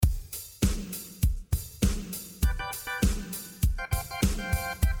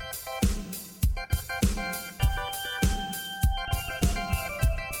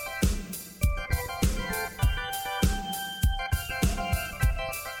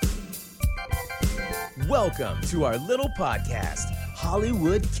Welcome to our little podcast,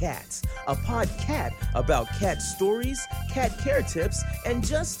 Hollywood Cats, a podcat about cat stories, cat care tips, and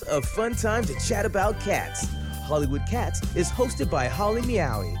just a fun time to chat about cats. Hollywood Cats is hosted by Holly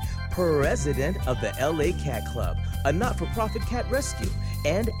Meowie, president of the LA Cat Club, a not-for-profit cat rescue,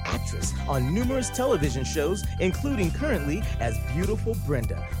 and actress on numerous television shows, including currently as Beautiful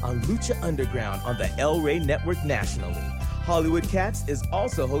Brenda on Lucha Underground on the El Rey Network nationally. Hollywood Cats is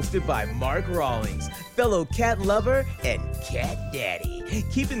also hosted by Mark Rawlings, fellow cat lover and cat daddy,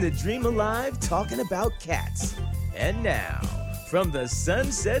 keeping the dream alive talking about cats. And now, from the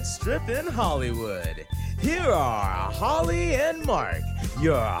Sunset Strip in Hollywood, here are Holly and Mark,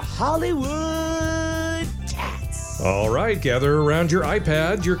 your Hollywood Cats. All right, gather around your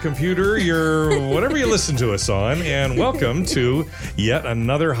iPad, your computer, your whatever you listen to us on, and welcome to yet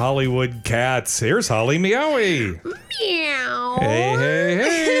another Hollywood Cats. Here's Holly Meowie. Meow.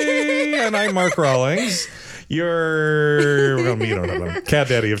 Hey. And I'm Mark Rawlings. You're, well, you don't know, cat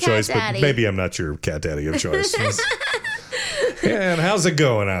daddy of choice, daddy. but maybe I'm not your cat daddy of choice. And how's it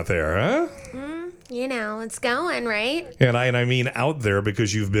going out there, huh? You know, it's going, right? And I mean out there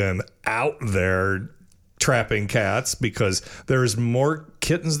because you've been out there trapping cats, because there's more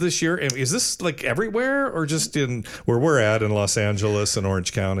kittens this year. And is this like everywhere or just in where we're at in Los Angeles and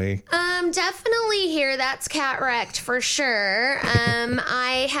Orange County? Definitely here. That's cat wrecked for sure.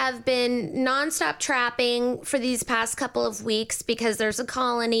 I have been nonstop trapping for these past couple of weeks because there's a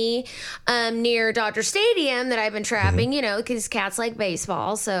colony near Dodger Stadium that I've been trapping, you know, because cats like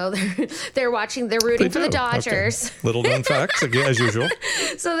baseball. So they're rooting for the Dodgers. Okay. Little known facts, again, as usual.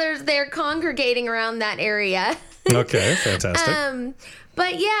 So they're congregating around that area. Okay, fantastic.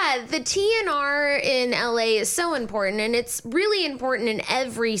 But yeah, the TNR in LA is so important, and it's really important in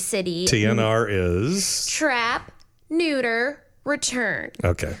every city. TNR is? Trap, neuter, return.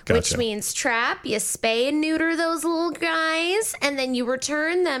 Okay, gotcha. Which means trap, you spay and neuter those little guys, and then you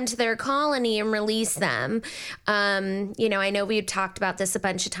return them to their colony and release them. You know, I know we've talked about this a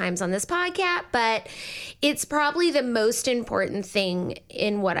bunch of times on this podcast, but it's probably the most important thing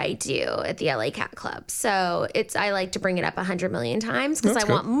in what I do at the LA Cat Club. So I like to bring it up 100 million times because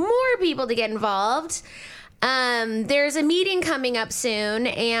I want more people to get involved. There's a meeting coming up soon,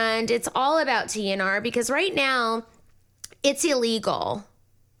 and it's all about TNR because right now, it's illegal.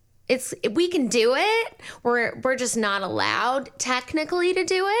 We can do it. We're just not allowed technically to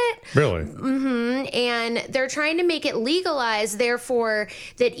do it. Really? Mm-hmm. And they're trying to make it legalized, therefore,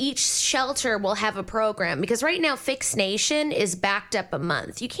 that each shelter will have a program. Because right now, Fix Nation is backed up a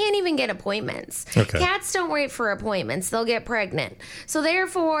month. You can't even get appointments. Okay. Cats don't wait for appointments. They'll get pregnant. So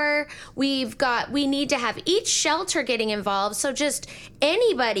therefore, we need to have each shelter getting involved. So just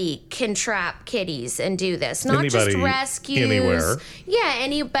anybody can trap kitties and do this. Not just rescues. Anywhere. Yeah,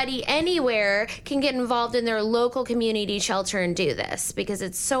 anybody anywhere can get involved in their local community shelter and do this because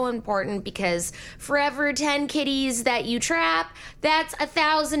it's so important, because for every 10 kitties that you trap, that's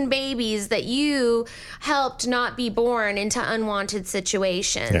 1,000 babies that you helped not be born into unwanted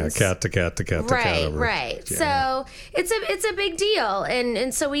situations. Yeah, cat to cat to cat to cat. Right. Yeah. So it's a big deal,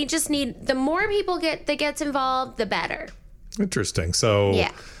 and so we just need, the more people that gets involved, the better. Interesting. So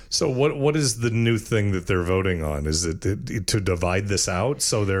yeah. So what is the new thing that they're voting on? Is it to divide this out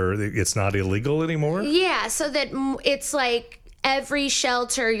so it's not illegal anymore? Yeah, so that it's like every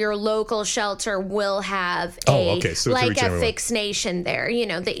shelter, your local shelter, will have a Fix Nation there. You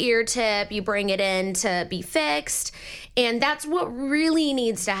know, the ear tip, you bring it in to be fixed. And that's what really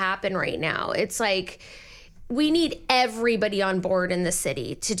needs to happen right now. It's like, we need everybody on board in the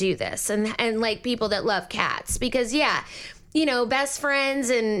city to do this. And like people that love cats, because you know, Best Friends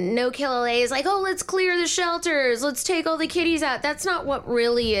and No Kill LA is like, oh, let's clear the shelters. Let's take all the kitties out. That's not what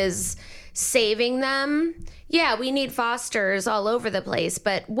really is saving them. Yeah, we need fosters all over the place.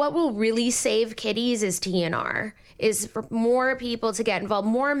 But what will really save kitties is TNR, is for more people to get involved,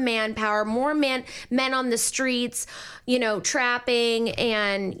 more manpower, more men on the streets, you know, trapping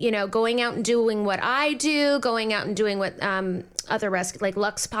and, you know, going out and doing what I do, going out and doing what other rescue, like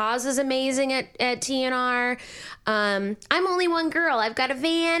Lux Paws is amazing at TNR. I'm only one girl. I've got a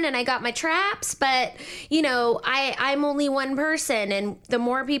van and I got my traps, but you know, I'm only one person, and the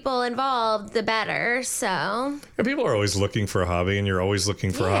more people involved, the better. So and people are always looking for a hobby, and you're always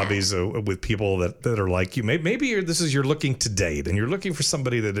looking for hobbies with people that are like you. Maybe you're looking to date, and you're looking for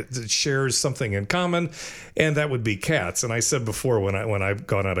somebody that shares something in common, and that would be cats. And I said before, when I've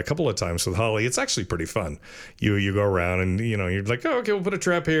gone out a couple of times with Holly, it's actually pretty fun. You go around and, you know, you're like, oh, okay, we'll put a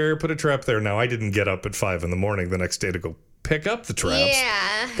trap here, put a trap there. Now, I didn't get up at 5 a.m. the next day to go pick up the traps.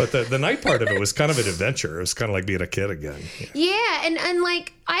 Yeah. But the night part of it was kind of an adventure. It was kind of like being a kid again. Yeah. And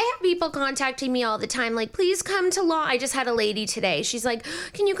like, I have people contacting me all the time, like, please come to I just had a lady today. She's like,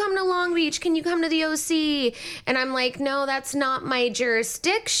 can you come to Long Beach? Can you come to the OC? And I'm like, no, that's not my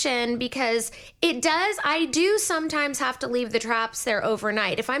jurisdiction, because I do sometimes have to leave the traps there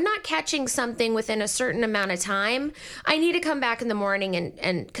overnight. If I'm not catching something within a certain amount of time, I need to come back in the morning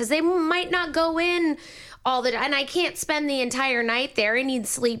and because they might not go in and I can't spend the entire night there. I need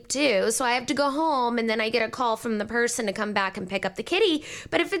sleep too. So I have to go home, and then I get a call from the person to come back and pick up the kitty.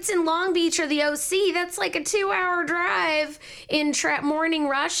 But if it's in Long Beach or the OC, that's like a 2-hour drive in morning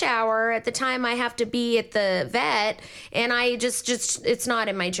rush hour at the time I have to be at the vet. And I just it's not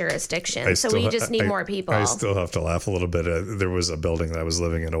in my jurisdiction. So we just need more people. I still have to laugh a little bit. There was a building that I was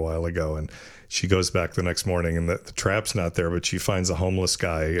living in a while ago, and she goes back the next morning, and the trap's not there, but she finds a homeless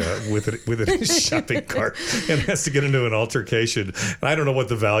guy with it in his shopping cart, and has to get into an altercation. And I don't know what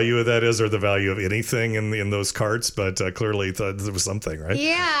the value of that is, or the value of anything in those carts, but clearly there was something, right?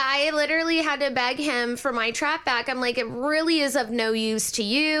 Yeah, I literally had to beg him for my trap back. I'm like, it really is of no use to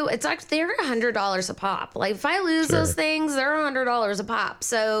you. It's actually, they're $100 a pop. Like, if I lose those things, they're $100 a pop.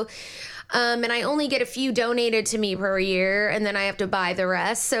 So... and I only get a few donated to me per year, and then I have to buy the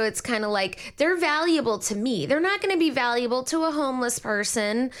rest. So it's kind of like, they're valuable to me. They're not going to be valuable to a homeless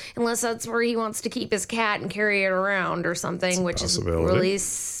person unless that's where he wants to keep his cat and carry it around or something, which is really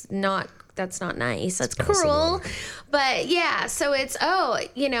that's not nice. That's cruel. But yeah, so it's,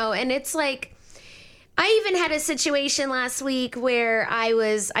 and it's like, I even had a situation last week where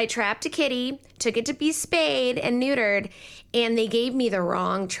I trapped a kitty, took it to be spayed and neutered, and they gave me the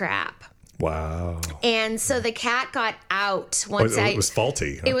wrong trap. Wow. And so the cat got out once it was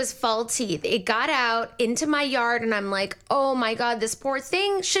faulty. Huh? It was faulty. It got out into my yard, and I'm like, oh my God, this poor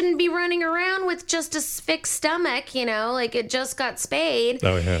thing shouldn't be running around with just a fixed stomach, like it just got spayed.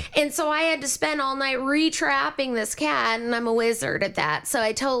 Oh, yeah. And so I had to spend all night retrapping this cat, and I'm a wizard at that. So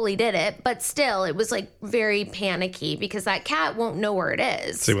I totally did it. But still, it was like very panicky because that cat won't know where it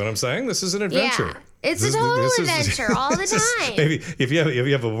is. See what I'm saying? This is an adventure. Yeah. It's a total adventure all the time. Maybe if you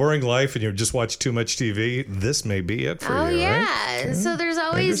have a boring life and you just watch too much TV, this may be it for you. Oh yeah. Right? So there's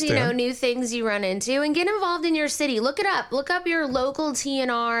always new things you run into, and get involved in your city. Look it up. Look up your local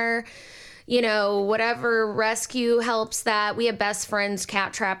TNR. Whatever rescue helps that. We have best friends,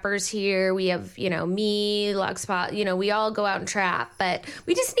 cat trappers here. We have, me, Lugspot. We all go out and trap, but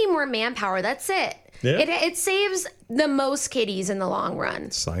we just need more manpower. That's it. Yeah. It saves the most kitties in the long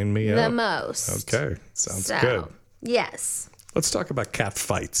run. Sign me up. The most. Okay. Sounds good. Yes. Let's talk about cat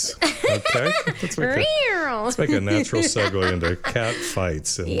fights. Okay. Let's make a natural segue into cat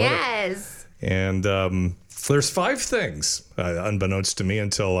fights. And yes. There's 5 things, unbeknownst to me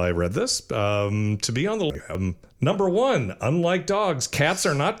until I read this, to be on the list. Number 1, unlike dogs, cats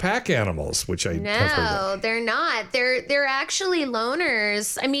are not pack animals, which I have heard of. No, they're not. They're actually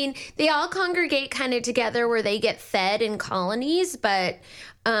loners. I mean, they all congregate kind of together where they get fed in colonies, but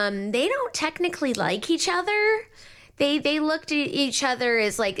they don't technically like each other. They looked at each other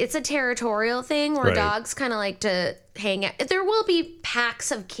as like, it's a territorial thing where dogs kind of like to hang out. There will be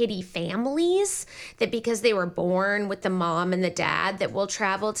packs of kitty families that, because they were born with the mom and the dad, that will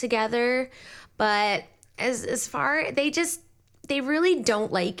travel together. But as far, they really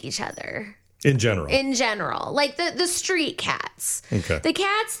don't like each other. In general. Like the street cats. Okay. The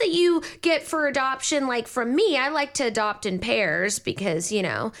cats that you get for adoption, like from me, I like to adopt in pairs because,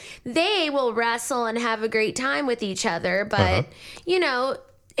 they will wrestle and have a great time with each other. But,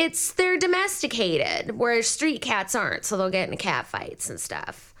 they're domesticated, whereas street cats aren't. So they'll get into cat fights and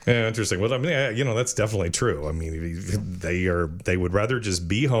stuff. Yeah, interesting. Well, I mean, that's definitely true. I mean, they would rather just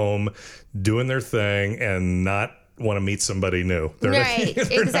be home doing their thing and not want to meet somebody new. They're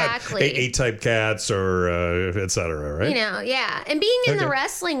exactly. Not A-type cats or et cetera, right? Yeah. And being in the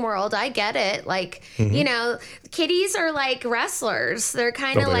wrestling world, I get it. Like, kitties are like wrestlers. They're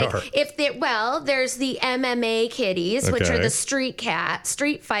kind of there's the MMA kitties, which are the street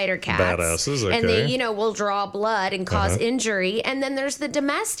fighter cats. Badasses, okay. And they, will draw blood and cause injury. And then there's the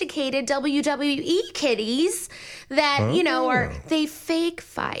domesticated WWE kitties that, they fake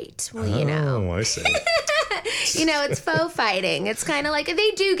fight. Well, Oh, I see. It's faux fighting. It's kind of like,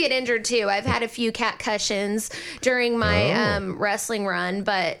 they do get injured too. I've had a few cat cushions during my wrestling run,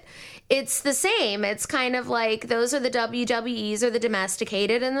 but it's the same. It's kind of like those are the WWEs are the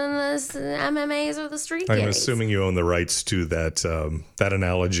domesticated, and then the MMAs are the street kitties. I'm assuming you own the rights to that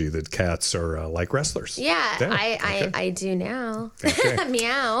analogy that cats are like wrestlers. Yeah, I do now. Okay.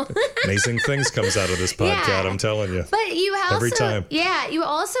 Meow. Amazing things comes out of this podcast, I'm telling you. But you also, every time. Yeah, you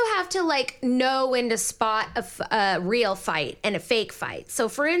also have to like know when to spot a real fight and a fake fight. So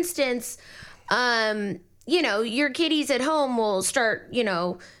for instance, your kitties at home will start,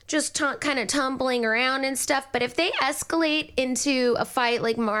 just kind of tumbling around and stuff. But if they escalate into a fight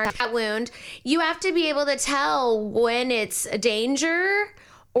like Mark's cat wound, you have to be able to tell when it's a danger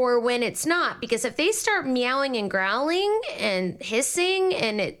or when it's not. Because if they start meowing and growling and hissing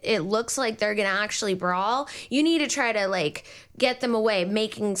and it looks like they're going to actually brawl, you need to try to like get them away,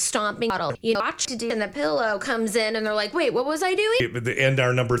 stomping. Watch to do, and the pillow comes in and they're like, wait, what was I doing? And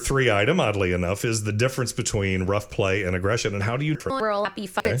our number 3 item, oddly enough, is the difference between rough play and aggression. And how do you... Happy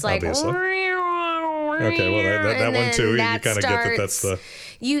fight. It's like... Obviously. Okay, well, that one too. You kind of get that that's the...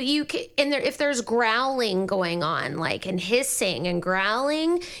 If there's growling going on, like, and hissing and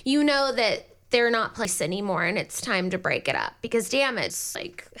growling, you know that they're not placed anymore and it's time to break it up because damage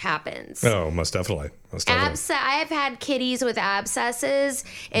happens. Oh, most definitely. I've had kitties with abscesses,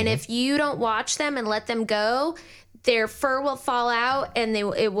 and if you don't watch them and let them go, their fur will fall out and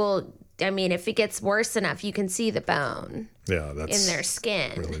it will, if it gets worse enough, you can see the bone. Yeah, that's in their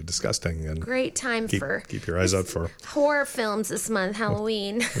skin. Really disgusting. And great time keep your eyes out for horror films this month,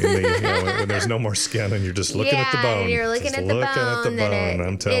 Halloween. When there's no more skin and you're just looking at the bone. You're looking at the bone.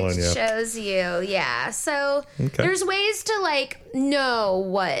 I'm telling you. It shows you. Yeah. So there's ways to know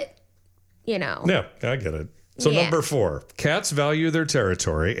what, Yeah, I get it. So number 4, cats value their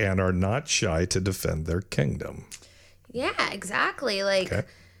territory and are not shy to defend their kingdom. Yeah, exactly.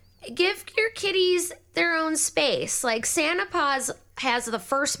 Give your kitties their own space. Like Santa Paws has the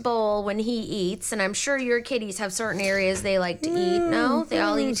first bowl when he eats, and I'm sure your kitties have certain areas they like to eat. No, they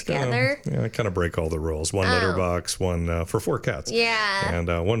all eat together. I kind of break all the rules. One litter box, one for 4 cats. Yeah, and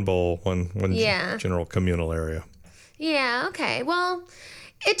one bowl, one general communal area. Yeah. Okay. Well,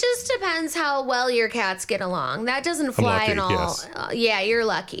 it just depends how well your cats get along. That doesn't fly in all. Yes. You're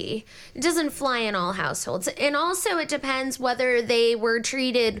lucky. It doesn't fly in all households. And also it depends whether they were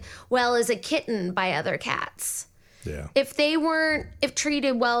treated well as a kitten by other cats. Yeah. If they weren't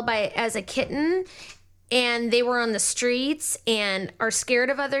treated well as a kitten and they were on the streets and are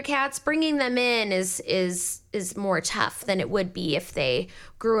scared of other cats, bringing them in is more tough than it would be if they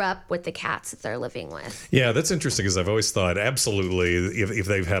grew up with the cats that they're living with. Yeah, that's interesting because I've always thought absolutely if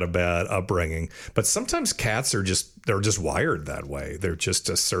they've had a bad upbringing, but sometimes cats they're just wired that way. They're just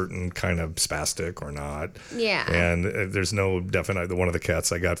a certain kind of spastic or not. Yeah. And there's no definite, one of the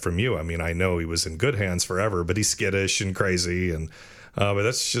cats I got from you, I know he was in good hands forever, but he's skittish and crazy. And but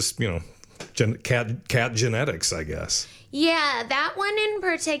that's just, cat genetics, I guess. Yeah, that one in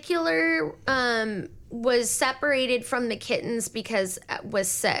particular was separated from the kittens because it was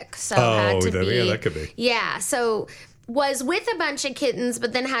sick. So had to be. Yeah, that could be. Yeah, so was with a bunch of kittens,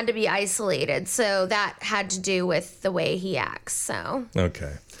 but then had to be isolated. So that had to do with the way he acts. So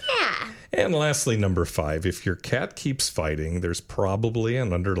okay. Yeah. And lastly, number 5, if your cat keeps fighting, there's probably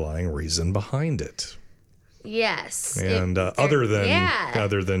an underlying reason behind it. Yes. And other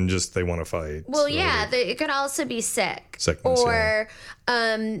than just they want to fight. Well, it could also be sickness, or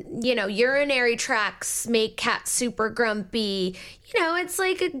urinary tracts make cats super grumpy. It's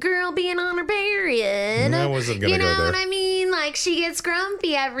like a girl being on her period. I wasn't gonna go there. You know what I mean? Like she gets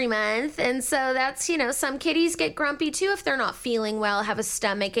grumpy every month, and so that's some kitties get grumpy too if they're not feeling well, have a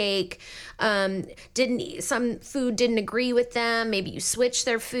stomach ache. Some food didn't agree with them. Maybe you switch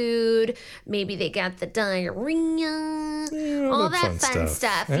their food. Maybe they got the diarrhea. All that fun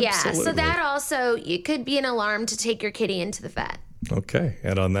stuff. Yeah. So that also, it could be an alarm to take your kitty into the vet. Okay.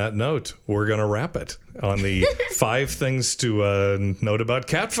 And on that note, we're going to wrap it on the 5 things to note about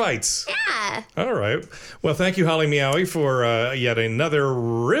cat fights. Yeah. All right. Well, thank you, Holly Meowie, for yet another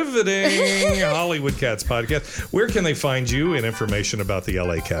riveting Hollywood Cats podcast. Where can they find you and information about the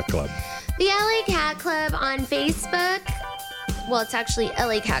LA Cat Club? The LA Cat Club on Facebook. Well, it's actually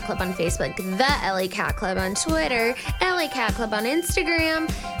LA Cat Club on Facebook, the LA Cat Club on Twitter, LA Cat Club on Instagram,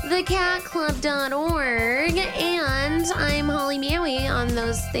 thecatclub.org, and I'm Holly Meowie on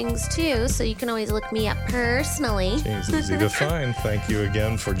those things too, so you can always look me up personally. Jeez, easy to find. Thank you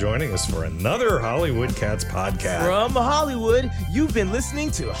again for joining us for another Hollywood Cats podcast. From Hollywood, you've been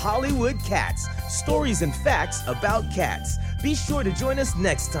listening to Hollywood Cats, stories and facts about cats. Be sure to join us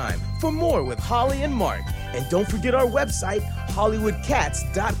next time for more with Holly and Mark. And don't forget our website,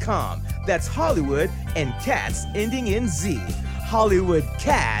 HollywoodCats.com. That's Hollywood and cats ending in Z.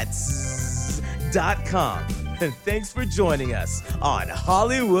 HollywoodCats.com. And thanks for joining us on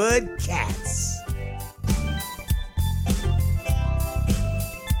Hollywood Cats.